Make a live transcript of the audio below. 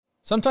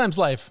Sometimes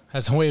life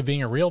has a way of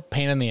being a real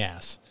pain in the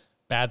ass.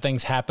 Bad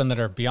things happen that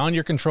are beyond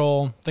your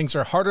control, things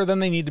are harder than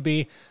they need to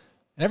be,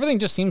 and everything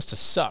just seems to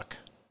suck.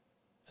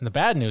 And the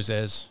bad news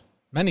is,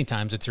 many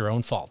times it's your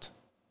own fault.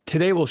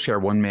 Today we'll share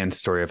one man's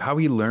story of how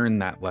he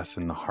learned that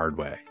lesson the hard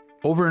way,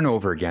 over and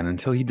over again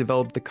until he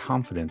developed the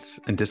confidence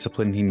and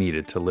discipline he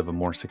needed to live a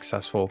more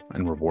successful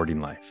and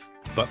rewarding life.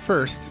 But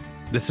first,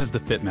 this is the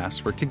Fit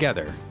Mess, where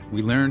together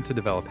we learn to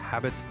develop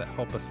habits that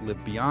help us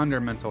live beyond our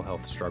mental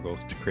health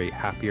struggles to create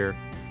happier,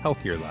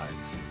 healthier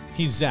lives.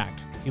 He's Zach.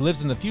 He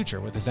lives in the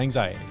future with his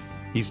anxiety.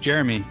 He's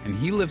Jeremy, and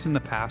he lives in the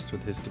past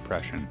with his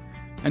depression.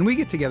 And we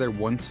get together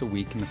once a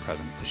week in the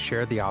present to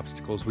share the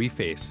obstacles we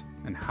face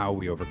and how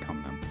we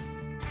overcome them.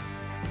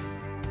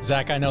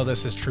 Zach, I know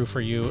this is true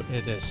for you.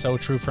 It is so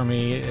true for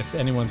me. If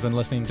anyone's been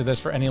listening to this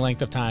for any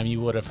length of time,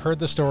 you would have heard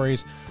the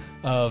stories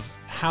of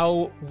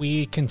how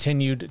we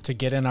continued to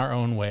get in our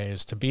own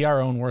ways, to be our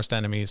own worst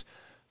enemies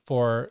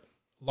for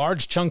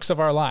large chunks of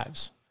our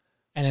lives.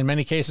 And in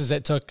many cases,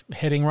 it took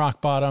hitting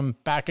rock bottom,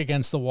 back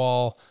against the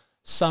wall,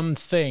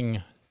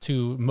 something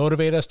to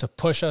motivate us, to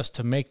push us,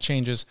 to make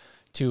changes,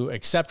 to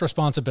accept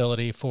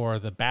responsibility for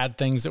the bad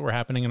things that were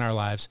happening in our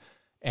lives,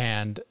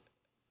 and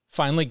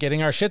finally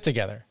getting our shit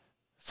together.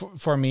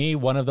 For me,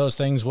 one of those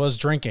things was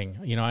drinking.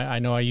 You know, I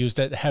know I used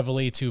it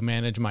heavily to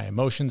manage my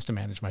emotions, to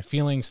manage my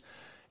feelings.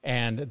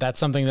 And that's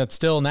something that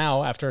still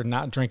now, after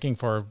not drinking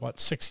for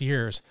 6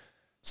 years,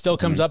 still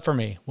comes up for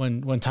me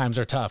when times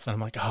are tough. And I'm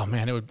like, oh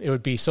man, it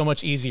would be so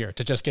much easier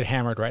to just get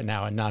hammered right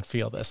now and not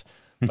feel this.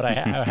 But I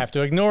have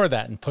to ignore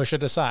that and push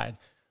it aside.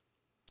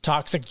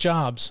 Toxic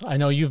jobs. I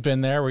know you've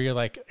been there where you're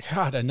like,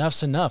 God,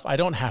 enough's enough. I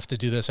don't have to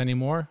do this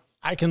anymore.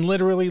 I can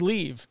literally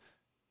leave.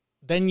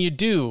 Then you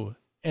do.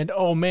 And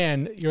oh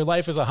man, your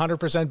life is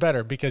 100%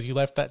 better because you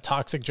left that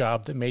toxic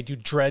job that made you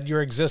dread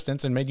your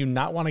existence and made you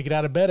not want to get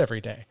out of bed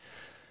every day.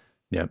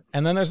 Yep.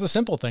 And then there's the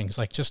simple things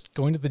like just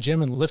going to the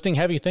gym and lifting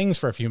heavy things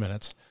for a few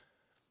minutes.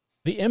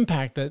 The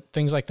impact that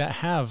things like that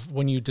have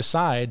when you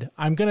decide,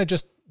 I'm going to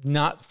just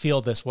not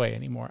feel this way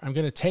anymore. I'm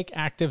going to take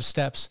active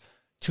steps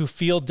to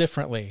feel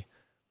differently.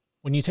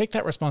 When you take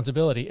that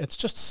responsibility, it's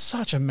just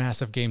such a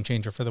massive game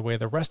changer for the way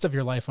the rest of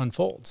your life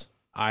unfolds.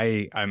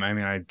 I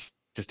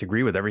just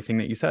agree with everything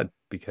that you said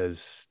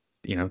because,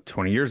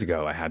 20 years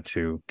ago, I had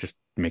to just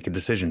make a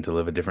decision to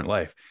live a different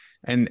life.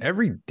 And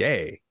every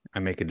day I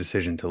make a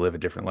decision to live a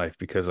different life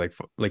because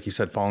like you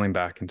said, falling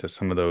back into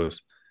some of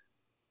those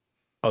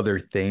other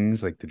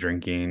things like the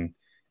drinking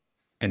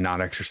and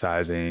not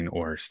exercising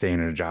or staying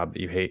in a job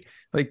that you hate,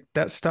 like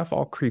that stuff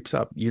all creeps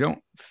up. You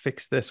don't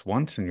fix this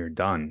once and you're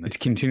done. It's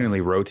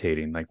continually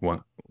rotating. Like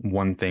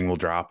one thing will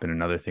drop and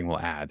another thing will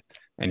add,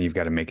 and you've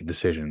got to make a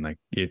decision. Like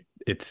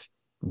it's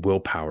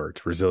willpower,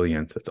 it's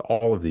resilience, it's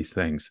all of these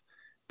things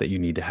that you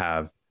need to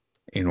have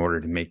in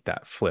order to make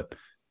that flip.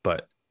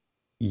 But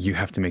you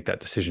have to make that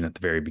decision at the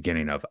very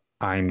beginning of,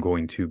 I'm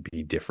going to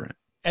be different.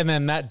 And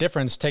then that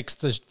difference takes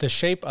the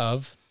shape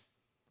of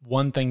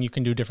one thing you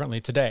can do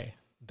differently today,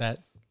 that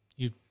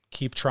you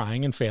keep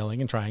trying and failing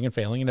and trying and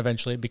failing, and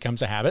eventually it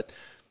becomes a habit.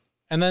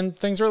 And then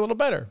things are a little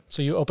better.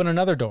 So you open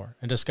another door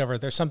and discover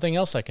there's something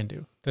else I can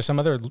do. There's some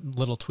other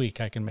little tweak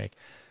I can make.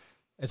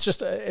 It's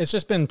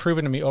just been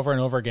proven to me over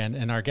and over again.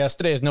 And our guest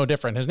today is no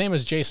different. His name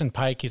is Jason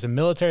Pike. He's a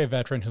military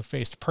veteran who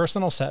faced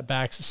personal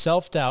setbacks,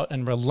 self-doubt,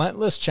 and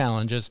relentless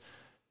challenges.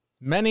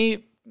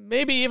 Many,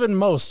 maybe even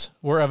most,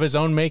 were of his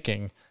own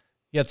making.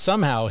 Yet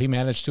somehow he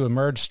managed to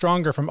emerge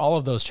stronger from all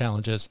of those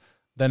challenges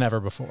than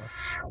ever before.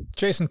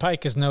 Jason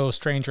Pike is no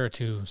stranger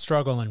to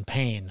struggle and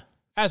pain.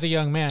 As a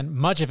young man,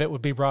 much of it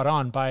would be brought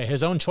on by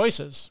his own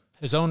choices,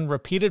 his own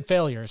repeated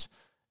failures,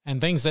 and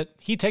things that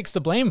he takes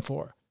the blame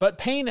for. But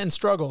pain and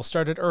struggle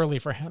started early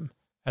for him.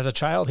 As a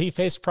child, he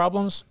faced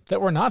problems that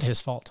were not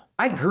his fault.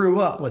 I grew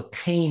up with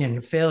pain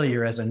and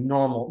failure as a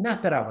normal,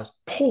 not that I was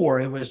poor,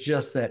 it was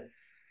just that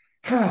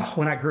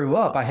when I grew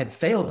up, I had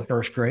failed the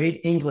first grade.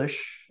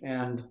 English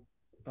and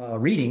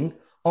reading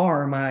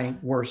are my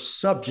worst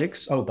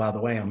subjects. Oh, by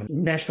the way, I'm a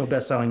national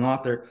best-selling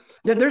author.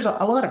 There's a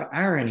lot of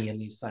irony in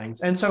these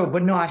things. And so,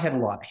 but no, I had a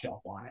lot of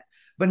help on it.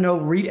 But no,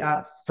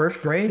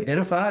 first grade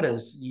identified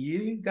as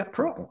you got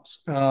problems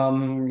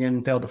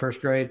and failed the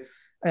first grade.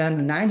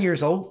 And 9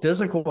 years old,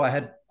 physical, I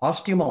had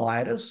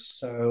osteomyelitis.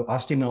 So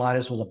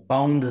osteomyelitis was a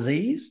bone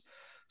disease.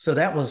 So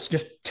that was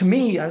just, to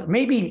me,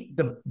 maybe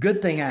the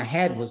good thing I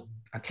had was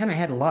I kind of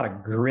had a lot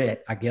of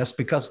grit, I guess,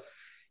 because,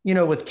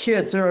 with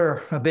kids,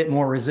 they're a bit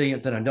more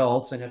resilient than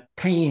adults. And if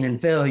pain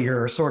and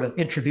failure are sort of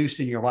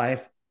introduced in your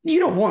life, you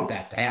don't want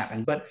that to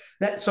happen. But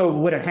so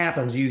when it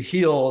happens, you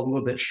heal a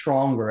little bit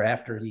stronger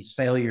after these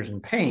failures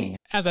and pain.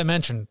 As I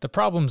mentioned, the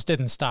problems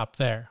didn't stop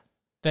there.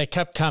 They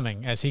kept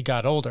coming as he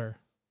got older,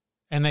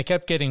 and they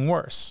kept getting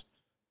worse.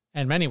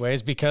 In many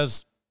ways,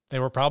 because they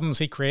were problems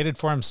he created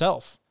for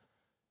himself.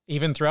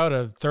 Even throughout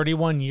a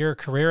 31-year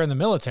career in the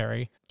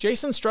military,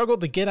 Jason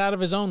struggled to get out of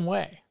his own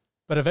way,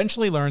 but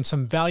eventually learned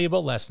some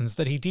valuable lessons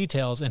that he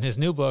details in his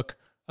new book,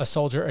 A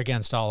Soldier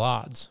Against All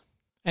Odds.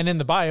 And in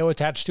the bio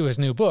attached to his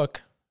new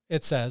book,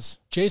 it says,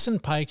 Jason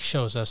Pike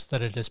shows us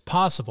that it is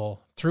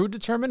possible, through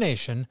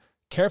determination,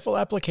 careful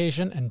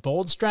application, and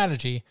bold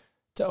strategy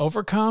to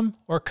overcome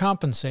or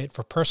compensate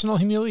for personal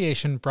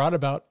humiliation brought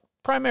about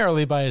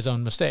primarily by his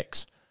own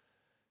mistakes.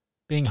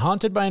 Being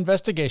haunted by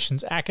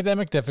investigations,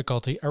 academic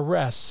difficulty,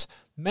 arrests,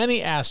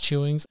 many ass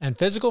chewings, and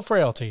physical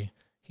frailty,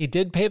 he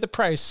did pay the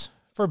price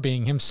for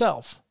being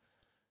himself.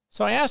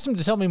 So I asked him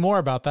to tell me more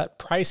about that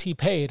price he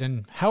paid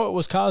and how it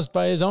was caused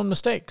by his own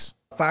mistakes.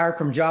 Fired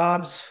from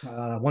jobs.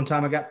 One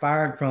time I got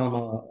fired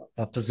from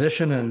a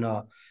position,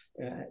 and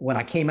when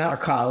I came out of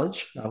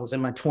college, I was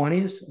in my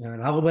 20s,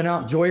 and I went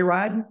out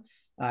joyriding.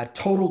 I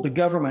totaled the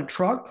government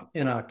truck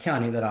in a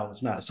county that I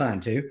was not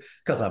assigned to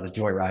because I was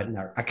joyriding.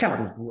 I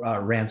kind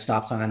of ran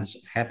stop signs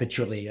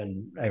habitually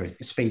and everything,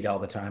 speed all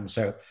the time.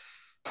 So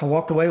I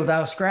walked away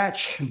without a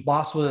scratch.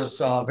 Boss was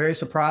very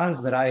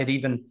surprised that I had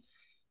even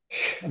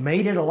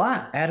made it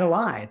alive,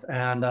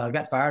 and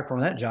got fired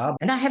from that job.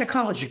 And I had a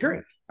college degree.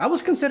 I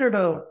was considered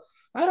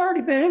I'd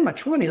already been in my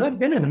 20s. I'd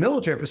been in the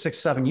military for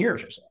 6-7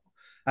 years or so.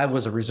 I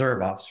was a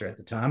reserve officer at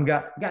the time.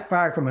 Got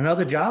fired from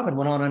another job and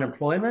went on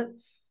unemployment.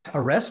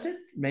 Arrested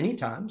many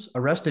times,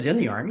 arrested in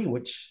the Army,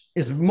 which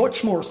is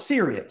much more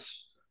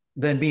serious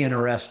than being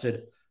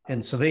arrested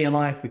in civilian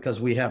life because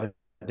we have a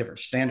different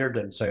standard.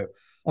 And so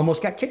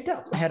almost got kicked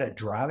out. I had a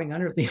driving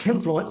under the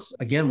influence,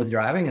 again, with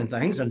driving and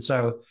things. And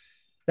so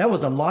that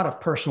was a lot of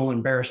personal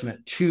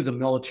embarrassment to the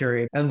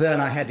military. And then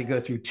I had to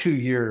go through 2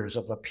 years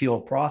of appeal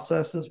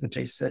processes, which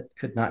they said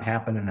could not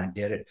happen. And I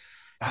did it.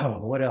 Oh,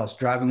 what else?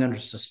 Driving under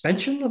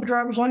suspension of a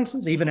driver's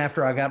license. Even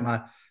after I got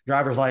my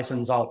driver's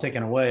license all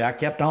taken away, I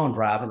kept on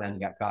driving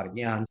and got caught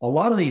again. A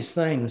lot of these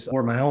things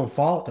were my own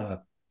fault.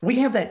 We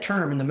have that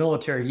term in the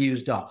military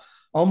used,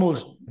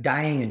 almost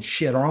dying in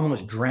shit or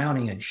almost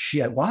drowning in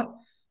shit. What?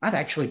 I've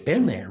actually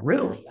been there,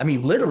 really. I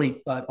mean,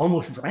 literally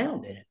almost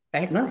drowned in it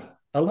at night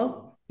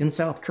alone in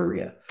South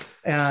Korea.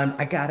 And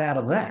I got out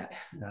of that.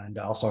 And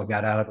also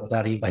got out of it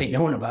without anybody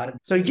knowing about it.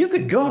 So you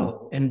could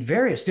go in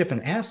various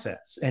different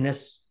assets. And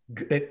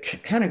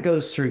it kind of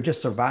goes through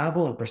just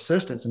survival and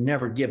persistence and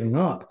never giving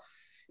up.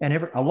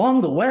 And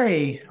along the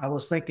way, I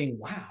was thinking,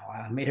 wow,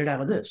 I made it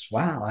out of this.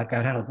 Wow, I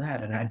got out of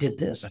that. And I did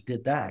this, I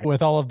did that.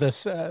 With all of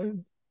this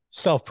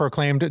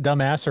self-proclaimed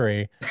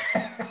dumbassery,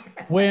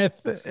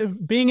 with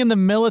being in the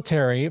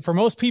military, for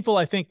most people,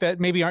 I think that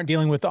maybe aren't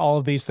dealing with all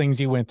of these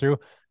things you went through,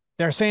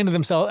 they're saying to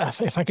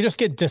themselves, if I could just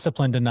get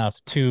disciplined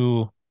enough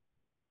to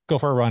go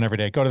for a run every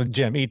day, go to the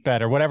gym, eat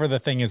better, whatever the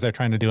thing is they're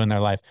trying to do in their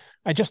life,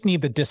 I just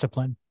need the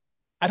discipline.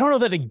 I don't know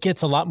that it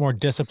gets a lot more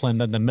discipline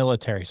than the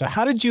military. So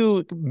how did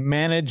you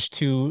manage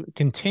to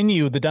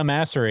continue the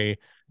dumbassery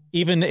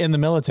even in the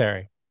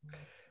military?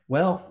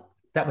 Well,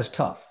 that was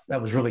tough.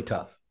 That was really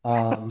tough.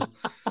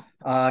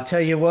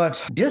 Tell you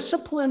what,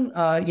 discipline,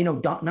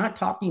 not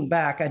talking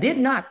back. I did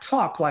not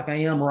talk like I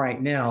am right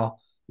now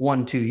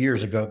 1-2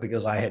 years ago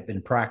because I had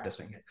been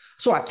practicing it.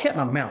 So I kept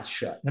my mouth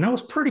shut, and I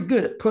was pretty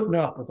good at putting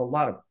up with a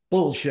lot of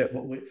bullshit.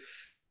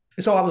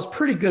 So I was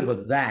pretty good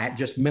with that,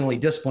 just mentally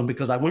disciplined,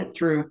 because I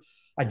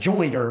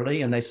joined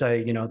early, and they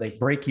say, they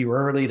break you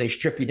early, they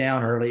strip you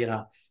down early,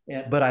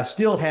 but I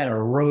still had a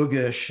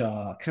roguish,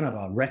 kind of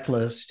a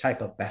reckless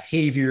type of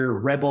behavior,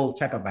 rebel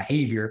type of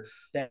behavior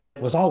that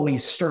was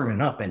always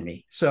stirring up in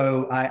me.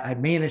 So I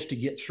managed to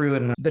get through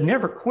it. And the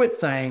never quit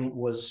thing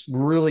was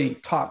really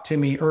taught to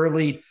me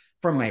early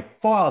from my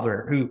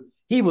father, who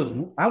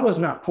I was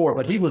not poor,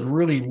 but he was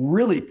really,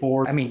 really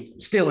poor. I mean,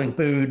 stealing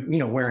food,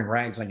 wearing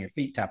rags on your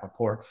feet type of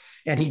poor.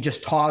 And he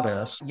just taught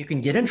us, you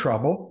can get in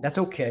trouble. That's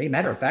okay.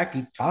 Matter of fact,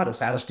 he taught us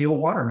how to steal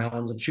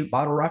watermelons and shoot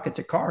bottle rockets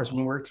at cars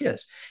when we were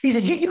kids. He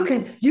said,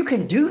 you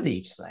can do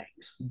these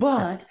things,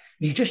 but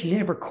you just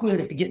never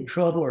quit if you get in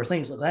trouble or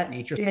things of that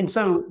nature. And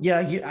so,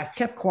 I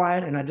kept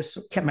quiet, and I just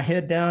kept my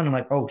head down and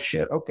like, oh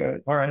shit. Okay.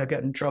 All right. I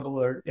got in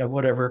trouble or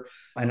whatever.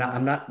 And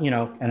I'm not,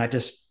 and I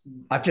just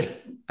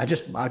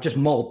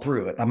mulled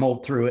through it. I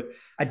mulled through it.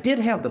 I did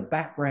have the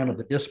background of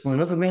the discipline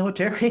of the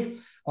military,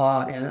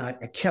 and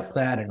I kept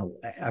that, and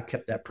I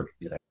kept that pretty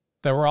good.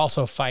 There were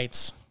also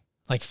fights,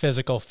 like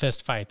physical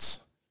fist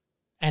fights.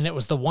 And it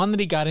was the one that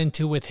he got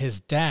into with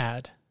his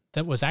dad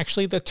that was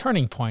actually the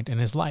turning point in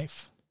his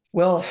life.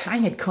 Well, I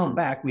had come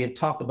back. We had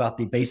talked about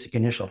the basic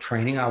initial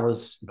training. I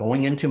was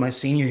going into my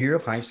senior year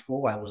of high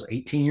school. I was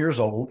 18 years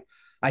old.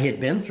 I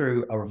had been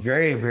through a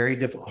very, very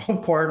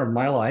difficult part of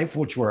my life,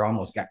 which where I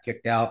almost got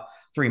kicked out.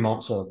 3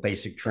 months of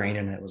basic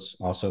training. It was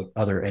also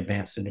other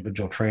advanced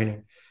individual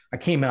training. I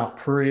came out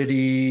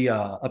pretty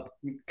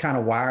kind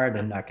of wired,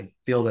 and I could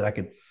feel that I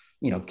could,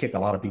 kick a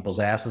lot of people's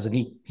asses. And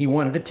he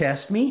wanted to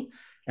test me,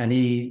 and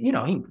he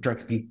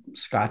drank a few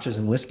scotches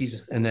and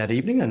whiskeys in that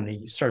evening, and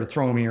he started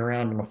throwing me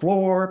around on the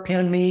floor,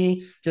 pinned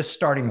me, just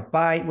starting a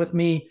fight with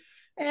me.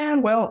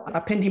 And well,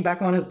 I pinned him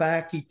back on his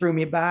back. He threw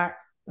me back,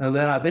 and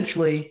then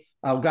eventually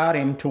I got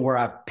him to where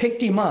I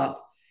picked him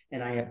up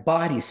and I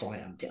body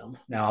slammed him.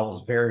 Now I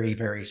was very,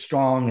 very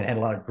strong and had a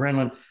lot of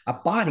adrenaline. I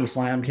body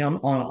slammed him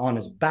on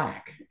his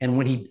back. And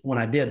when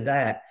I did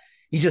that,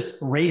 he just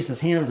raised his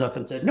hands up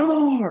and said,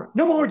 no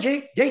more,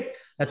 Jake.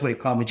 That's what he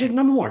called me, Jake,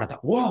 no more. And I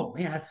thought, whoa,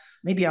 man,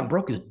 maybe I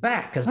broke his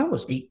back because I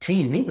was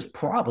 18 and he was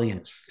probably in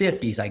his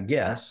 50s, I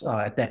guess,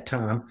 at that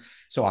time.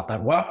 So I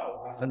thought,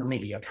 wow,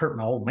 maybe I've hurt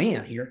my old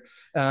man here.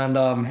 And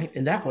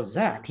that was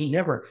that.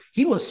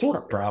 He was sort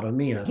of proud of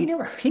me.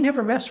 He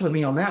never messed with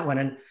me on that one.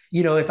 And,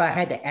 if I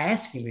had to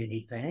ask him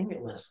anything, it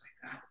was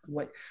like,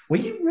 what, were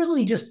you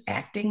really just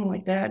acting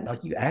like that? Like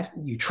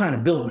you trying to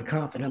build my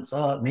confidence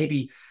up,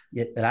 maybe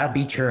that I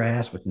beat your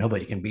ass, but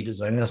nobody can beat his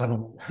ass. I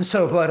don't know.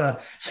 So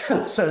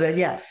that,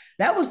 yeah,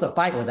 that was the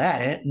fight with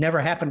that. And it never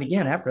happened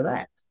again after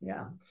that.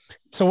 Yeah.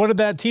 So what did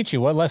that teach you?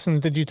 What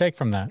lessons did you take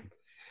from that?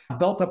 I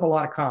built up a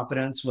lot of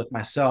confidence with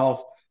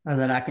myself and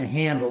that I can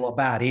handle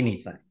about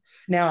anything.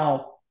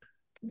 Now,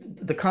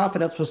 the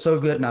confidence was so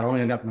good. Not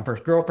only I got my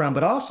first girlfriend,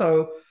 but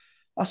also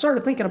I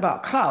started thinking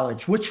about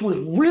college, which was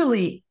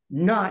really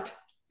not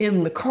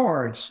in the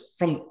cards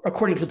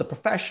according to the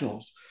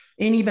professionals.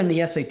 And even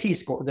the SAT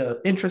score,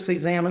 the entrance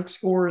exam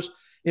scores,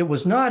 it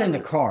was not in the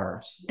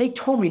cards. They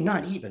told me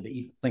not even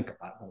to think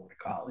about going to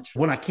college.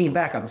 When I came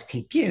back, I was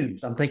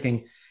confused. I'm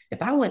thinking,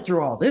 if I went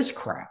through all this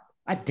crap,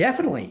 I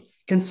definitely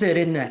can sit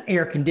in an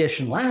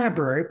air-conditioned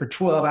library for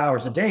 12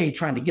 hours a day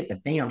trying to get the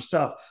damn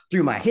stuff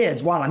through my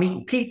head while I'm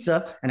eating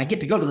pizza, and I get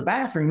to go to the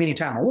bathroom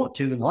anytime I want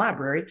to in the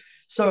library.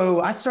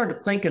 So I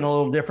started thinking a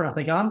little different. I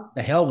think, I'm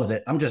the hell with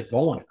it. I'm just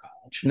going to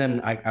college. And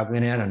then I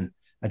went in and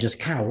I just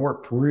kind of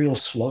worked real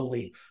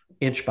slowly,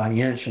 inch by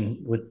inch, and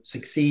would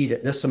succeed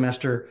at this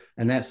semester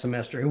and that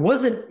semester. It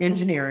wasn't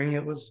engineering,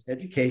 it was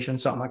education,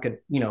 something I could,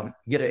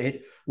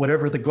 get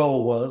whatever the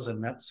goal was.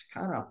 And that's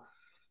kind of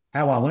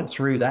how I went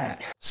through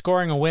that.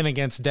 Scoring a win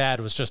against Dad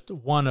was just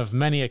one of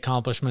many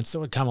accomplishments that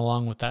would come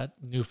along with that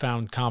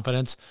newfound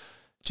confidence.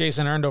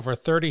 Jason earned over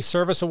 30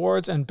 service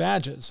awards and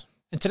badges.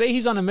 And today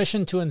he's on a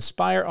mission to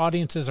inspire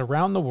audiences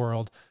around the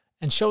world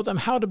and show them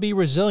how to be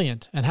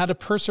resilient and how to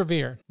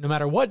persevere, no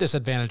matter what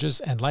disadvantages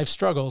and life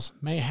struggles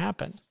may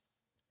happen.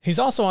 He's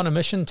also on a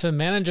mission to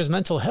manage his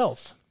mental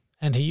health,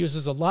 and he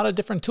uses a lot of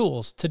different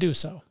tools to do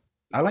so.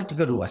 I like to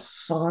go to a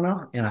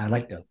sauna, and I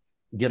like to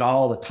get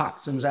all the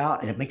toxins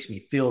out, and it makes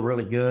me feel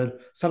really good.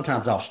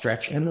 Sometimes I'll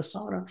stretch in the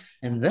sauna.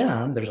 And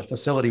then there's a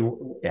facility,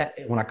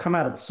 when I come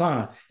out of the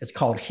sauna, it's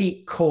called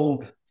heat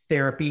cold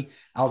therapy.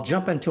 I'll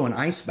jump into an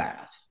ice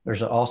bath.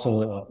 There's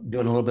also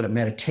doing a little bit of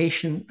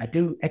meditation. I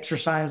do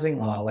exercising,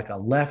 like a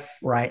left,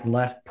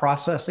 left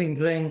processing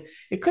thing.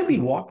 It could be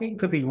walking,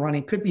 could be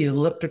running, could be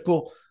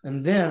elliptical.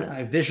 And then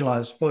I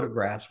visualize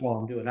photographs while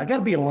I'm doing it. I got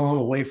to be alone,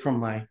 away from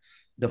my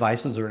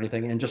devices or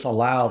anything, and just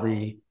allow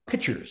the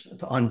pictures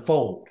to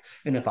unfold.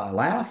 And if I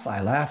laugh,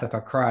 I laugh. If I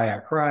cry, I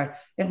cry.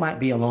 It might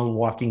be alone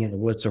walking in the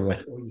woods, or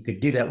you could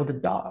do that with the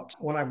dogs.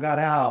 When I got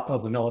out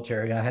of the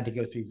military, I had to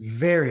go through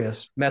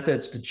various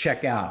methods to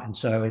check out. And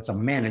so it's a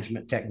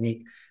management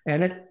technique.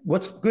 And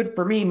what's good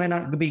for me may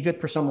not be good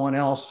for someone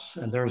else.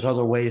 And there's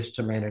other ways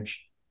to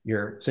manage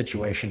your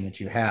situation that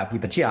you have.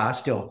 But yeah, I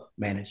still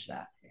manage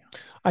that.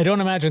 I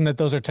don't imagine that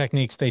those are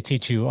techniques they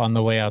teach you on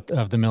the way out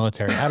of the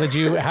military. How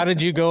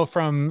did you go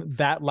from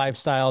that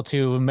lifestyle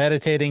to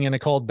meditating in a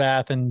cold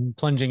bath and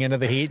plunging into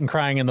the heat and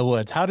crying in the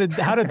woods? How did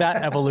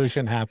that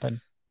evolution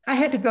happen? I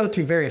had to go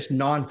through various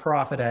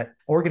nonprofit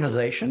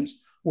organizations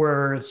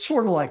where it's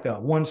sort of like a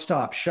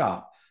one-stop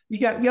shop. You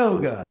got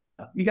yoga,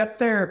 you got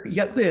therapy, you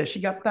got this,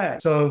 you got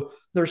that. So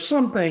there's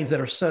some things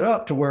that are set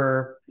up to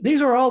where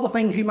these are all the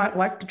things you might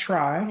like to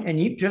try, and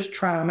you just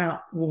try them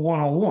out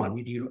one-on-one.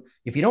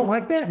 If you don't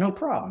like that, no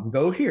problem.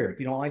 Go here. If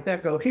you don't like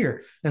that, go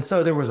here. And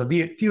so there was a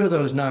few of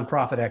those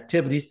nonprofit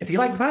activities. If you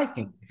like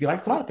hiking, if you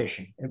like fly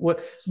fishing,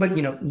 but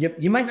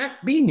you might not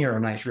be near a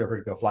nice river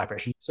to go fly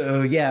fishing.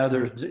 So yeah,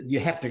 you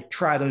have to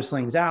try those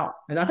things out.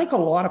 And I think a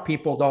lot of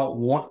people don't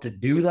want to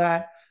do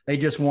that. They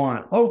just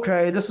want,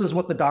 okay, this is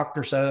what the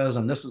doctor says,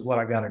 and this is what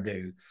I got to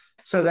do.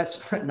 So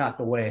that's not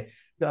the way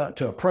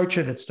to approach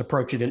it. It's to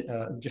approach it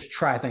and just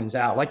try things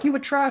out. Like you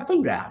would try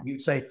food out.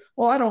 You'd say,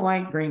 well, I don't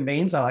like green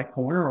beans. I like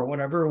corn, or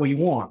whatever we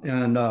want.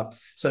 And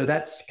so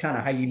that's kind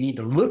of how you need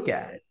to look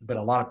at it.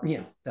 But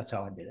that's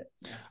how I did it.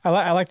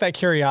 I like that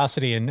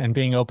curiosity and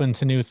being open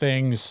to new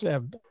things.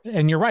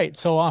 And you're right.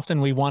 So often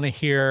we want to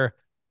hear,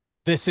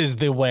 this is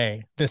the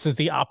way. This is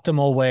the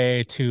optimal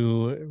way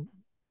to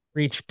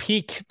reach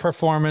peak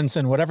performance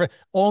and whatever,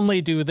 only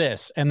do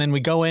this. And then we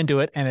go into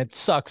it and it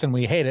sucks and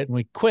we hate it and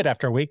we quit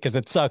after a week because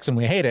it sucks and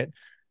we hate it.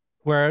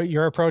 Where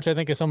your approach, I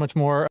think, is so much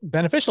more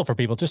beneficial for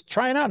people. Just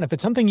try it out. And if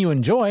it's something you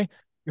enjoy,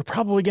 you're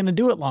probably going to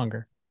do it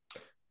longer.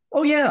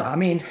 Oh, yeah. I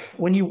mean,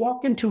 when you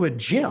walk into a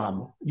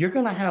gym, you're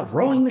going to have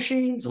rowing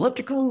machines,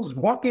 ellipticals,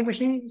 walking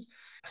machines.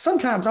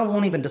 Sometimes I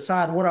won't even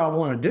decide what I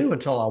want to do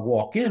until I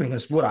walk in, and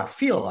it's what I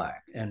feel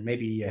like. And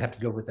maybe you have to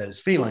go with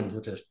those feelings,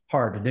 which is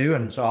hard to do.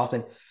 And so I'll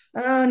say,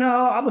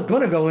 no, I was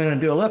going to go in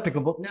and do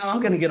elliptical, but now I'm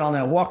going to get on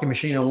that walking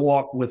machine and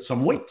walk with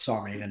some weights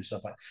on me and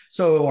stuff like that.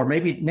 So, or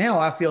maybe now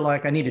I feel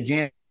like I need to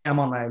jam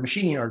on my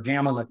machine or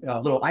jam on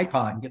the little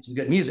iPod and get some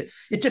good music.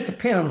 It just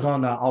depends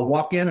on, I'll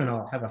walk in and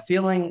I'll have a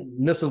feeling,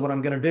 and this is what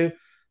I'm going to do.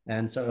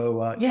 And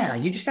so,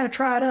 you just got to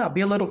try it out. Be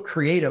a little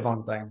creative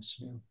on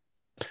things.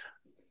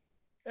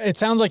 It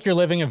sounds like you're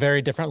living a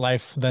very different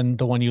life than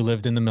the one you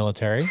lived in the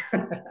military.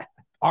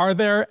 Are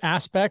there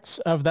aspects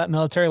of that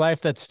military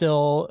life that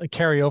still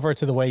carry over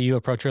to the way you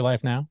approach your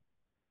life now?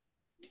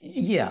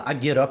 Yeah, I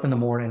get up in the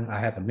morning. I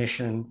have a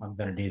mission. I'm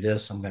going to do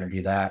this. I'm going to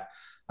do that.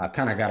 I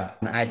kind of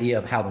got an idea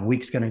of how the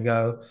week's going to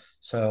go.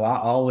 So I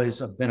always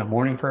have been a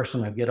morning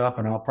person. I get up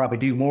and I'll probably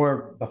do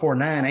more before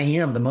 9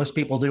 a.m. than most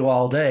people do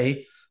all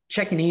day,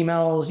 checking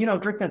emails,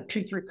 drinking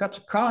 2, 3 cups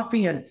of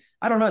coffee. And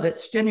I don't know, that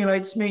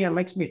stimulates me and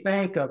makes me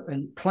think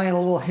and plan a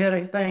little ahead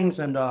of things.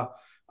 And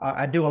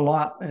I do a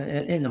lot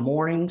in the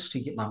mornings to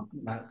get my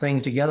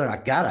things together. I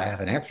got to have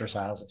an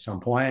exercise at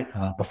some point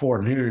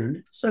before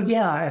noon. So,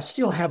 yeah, I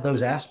still have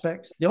those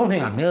aspects. The only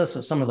thing I miss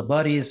is some of the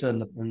buddies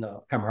and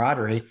the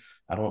camaraderie.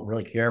 I don't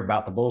really care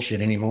about the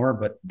bullshit anymore,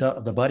 but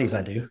the buddies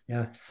I do.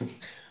 Yeah.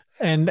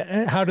 And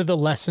how did the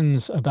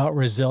lessons about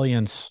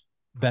resilience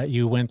that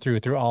you went through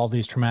all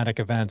these traumatic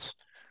events,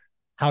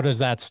 how does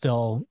that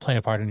still play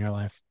a part in your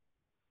life?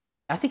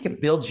 I think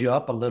it builds you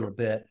up a little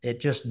bit.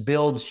 It just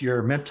builds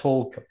your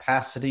mental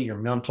capacity, your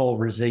mental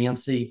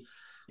resiliency,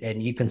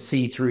 and you can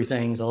see through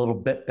things a little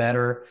bit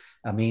better.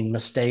 I mean,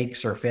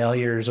 mistakes or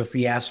failures or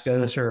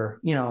fiascos are,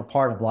 a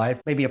part of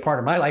life, maybe a part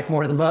of my life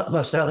more than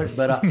most others.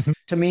 But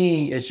to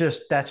me,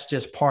 that's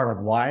just part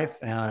of life,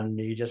 and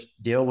you just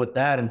deal with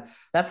that. And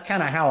that's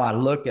kind of how I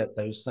look at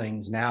those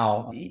things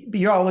now.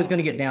 You're always going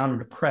to get down and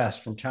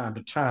depressed from time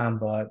to time,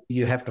 but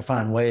you have to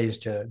find ways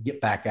to get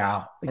back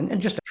out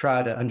and just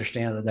try to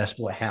understand that that's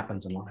what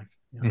happens in life.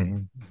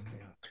 Mm-hmm.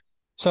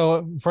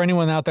 So for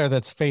anyone out there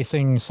that's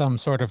facing some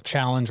sort of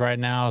challenge right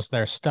now, as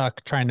they're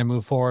stuck trying to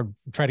move forward,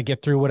 try to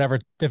get through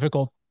whatever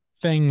difficult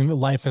thing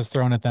life has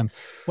thrown at them,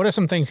 what are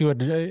some things you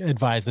would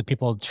advise that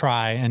people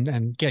try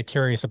and get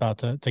curious about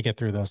to get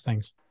through those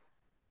things?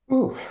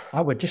 Ooh, I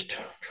would just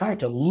try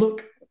to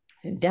look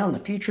down the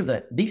future,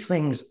 that these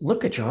things,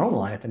 look at your own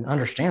life and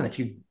understand that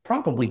you've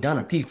probably done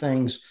a few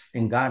things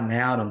and gotten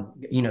out and,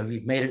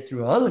 you've made it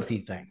through other few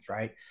things,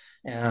 right?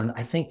 And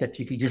I think that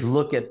if you just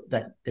look at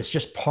that, it's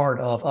just part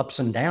of ups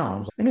and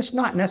downs. And it's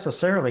not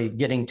necessarily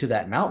getting to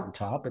that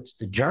mountaintop. It's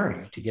the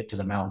journey to get to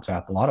the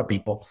mountaintop. A lot of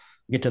people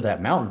get to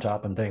that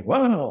mountaintop and think,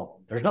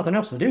 well, there's nothing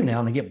else to do now,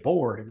 and they get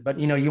bored. But,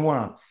 you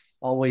want to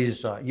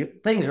always,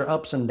 things are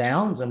ups and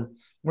downs, and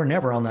we're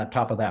never on that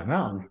top of that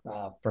mountain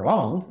for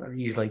long. It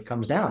usually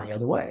comes down the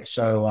other way.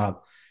 So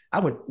I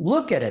would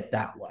look at it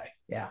that way.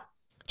 Yeah.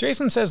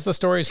 Jason says the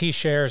stories he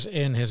shares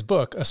in his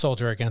book, A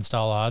Soldier Against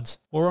All Odds,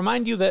 will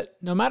remind you that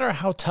no matter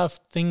how tough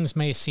things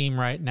may seem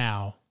right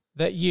now,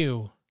 that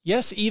you,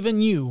 yes,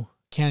 even you,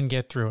 can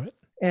get through it.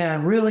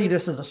 And really,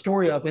 this is a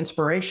story of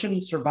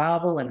inspiration,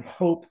 survival, and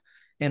hope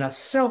in a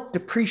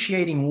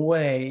self-depreciating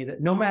way,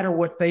 that no matter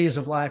what phase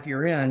of life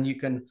you're in, you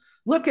can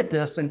look at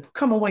this and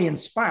come away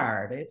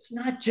inspired. It's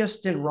not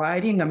just in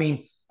writing. I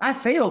mean, I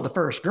failed the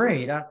first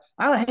grade.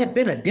 I had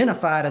been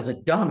identified as a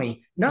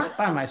dummy, not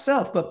by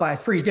myself, but by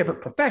 3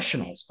 different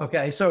professionals.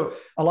 Okay. So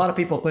a lot of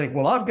people think,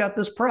 well, I've got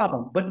this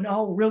problem, but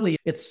no, really,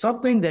 it's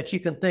something that you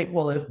can think,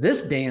 well, if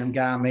this damn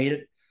guy made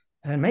it,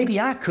 then maybe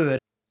I could.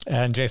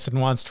 And Jason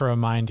wants to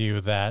remind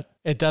you that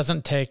it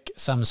doesn't take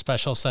some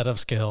special set of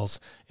skills.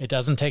 It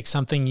doesn't take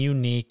something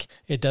unique.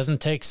 It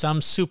doesn't take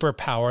some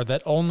superpower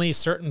that only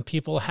certain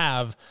people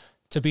have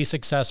to be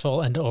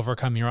successful and to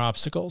overcome your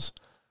obstacles.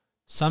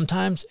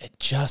 Sometimes it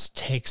just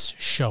takes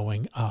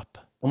showing up.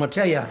 I'm going to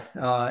tell you,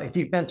 if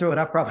you've been through it,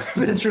 I've probably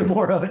been through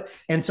more of it.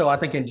 And so I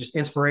think in just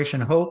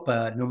inspiration, hope,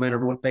 no matter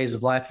what phase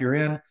of life you're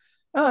in,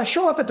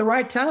 show up at the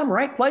right time,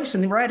 right place,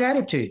 and the right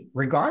attitude,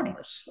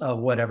 regardless of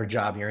whatever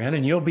job you're in,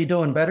 and you'll be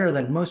doing better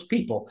than most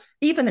people,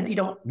 even if you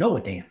don't know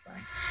a damn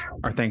thing.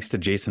 Our thanks to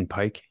Jason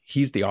Pike.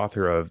 He's the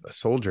author of A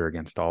Soldier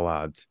Against All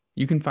Odds.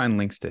 You can find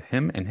links to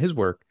him and his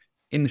work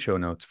in the show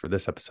notes for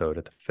this episode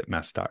at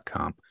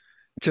thefitmess.com.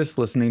 Just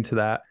listening to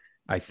that,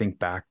 I think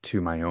back to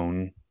my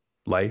own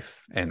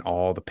life and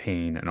all the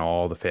pain and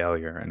all the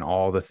failure and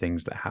all the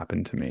things that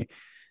happened to me.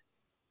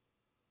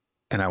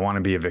 And I want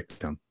to be a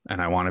victim,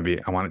 and I want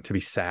it to be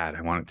sad.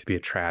 I want it to be a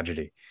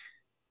tragedy.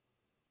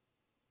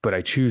 But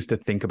I choose to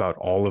think about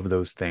all of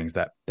those things,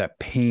 that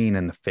pain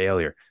and the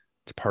failure.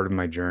 It's part of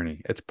my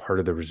journey. It's part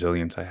of the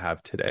resilience I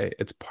have today.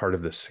 It's part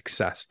of the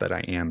success that I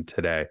am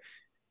today.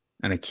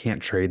 And I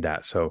can't trade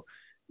that. So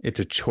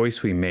it's a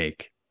choice we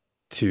make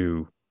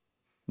to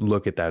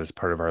look at that as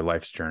part of our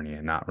life's journey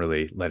and not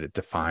really let it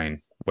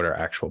define what our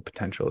actual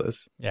potential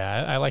is.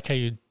 Yeah, I like how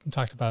you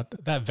talked about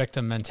that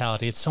victim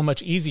mentality. It's so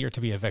much easier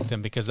to be a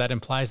victim because that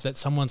implies that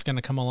someone's going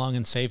to come along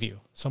and save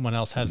you. Someone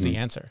else has the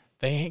answer.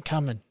 They ain't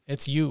coming.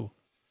 It's you.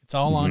 It's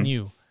all on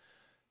you.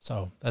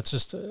 So that's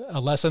just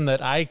a lesson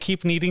that I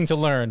keep needing to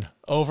learn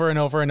over and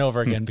over and over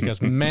again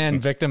because, man,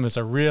 victim is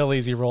a real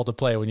easy role to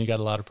play when you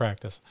got a lot of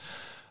practice.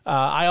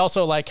 I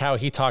also like how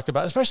he talked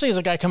about, especially as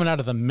a guy coming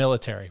out of the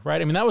military,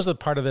 right? I mean, that was the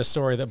part of this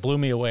story that blew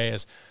me away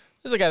is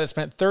this is a guy that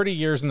spent 30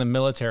 years in the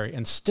military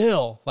and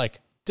still, like,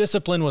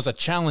 discipline was a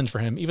challenge for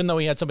him, even though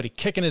he had somebody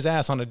kicking his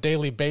ass on a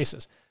daily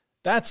basis.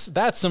 That's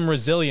some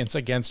resilience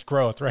against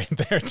growth right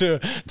there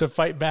to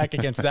fight back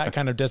against that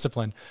kind of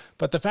discipline.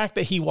 But the fact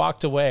that he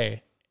walked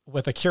away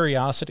with a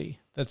curiosity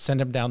that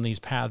sent him down these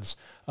paths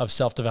of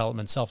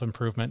self-development,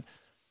 self-improvement.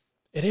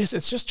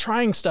 It's just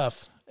trying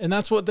stuff. And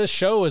that's what this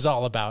show is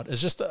all about.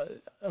 It's just,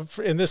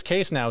 in this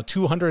case now,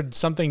 200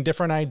 something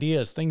different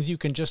ideas, things you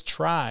can just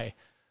try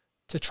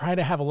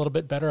to have a little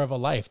bit better of a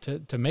life,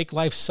 to make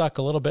life suck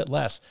a little bit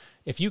less.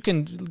 If you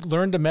can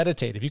learn to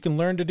meditate, if you can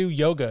learn to do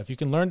yoga, if you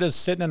can learn to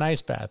sit in an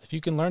ice bath, if you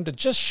can learn to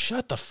just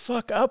shut the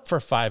fuck up for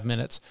 5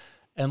 minutes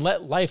and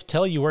let life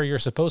tell you where you're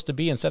supposed to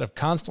be instead of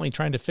constantly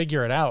trying to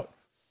figure it out,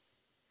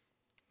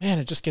 man,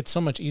 it just gets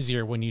so much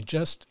easier when you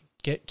just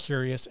get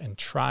curious and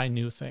try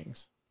new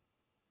things.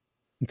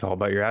 It's all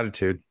about your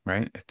attitude,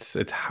 right?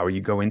 It's how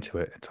you go into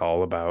it. It's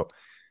all about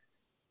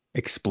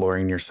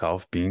exploring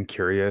yourself, being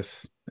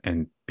curious,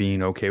 and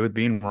being okay with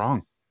being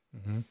wrong,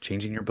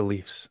 changing your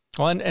beliefs.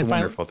 Well, and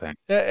wonderful thing.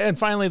 And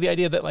finally, the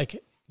idea that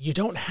like, you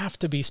don't have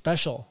to be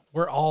special.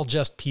 We're all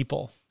just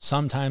people.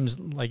 Sometimes,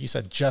 like you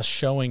said, just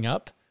showing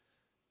up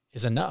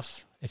is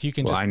enough. If you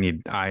can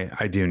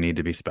I do need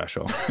to be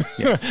special.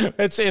 Yes.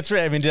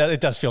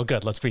 It does feel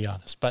good. Let's be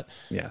honest, but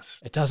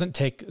yes, it doesn't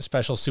take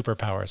special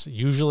superpowers.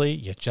 Usually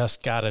you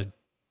just got to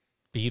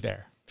be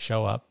there,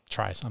 show up,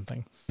 try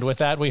something. And with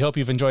that, we hope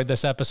you've enjoyed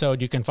this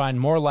episode. You can find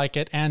more like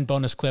it and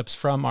bonus clips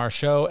from our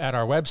show at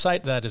our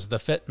website. That is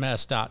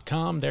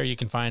thefitmess.com. There you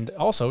can find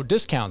also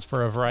discounts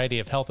for a variety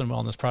of health and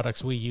wellness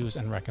products we use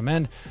and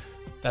recommend.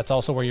 That's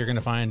also where you're going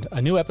to find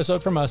a new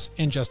episode from us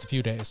in just a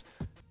few days.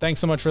 Thanks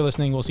so much for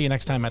listening. We'll see you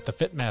next time at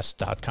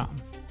thefitmess.com.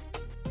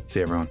 See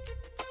you, everyone.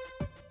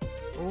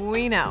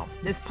 We know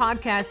this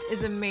podcast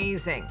is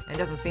amazing and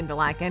doesn't seem to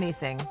lack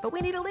anything, but we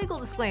need a legal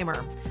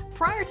disclaimer.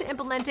 Prior to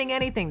implementing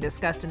anything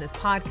discussed in this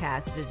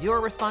podcast, it is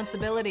your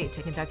responsibility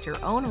to conduct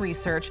your own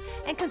research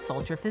and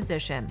consult your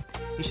physician.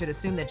 You should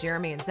assume that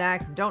Jeremy and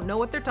Zach don't know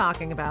what they're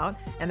talking about,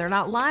 and they're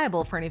not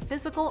liable for any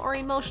physical or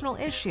emotional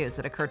issues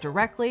that occur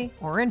directly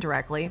or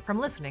indirectly from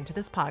listening to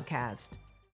this podcast.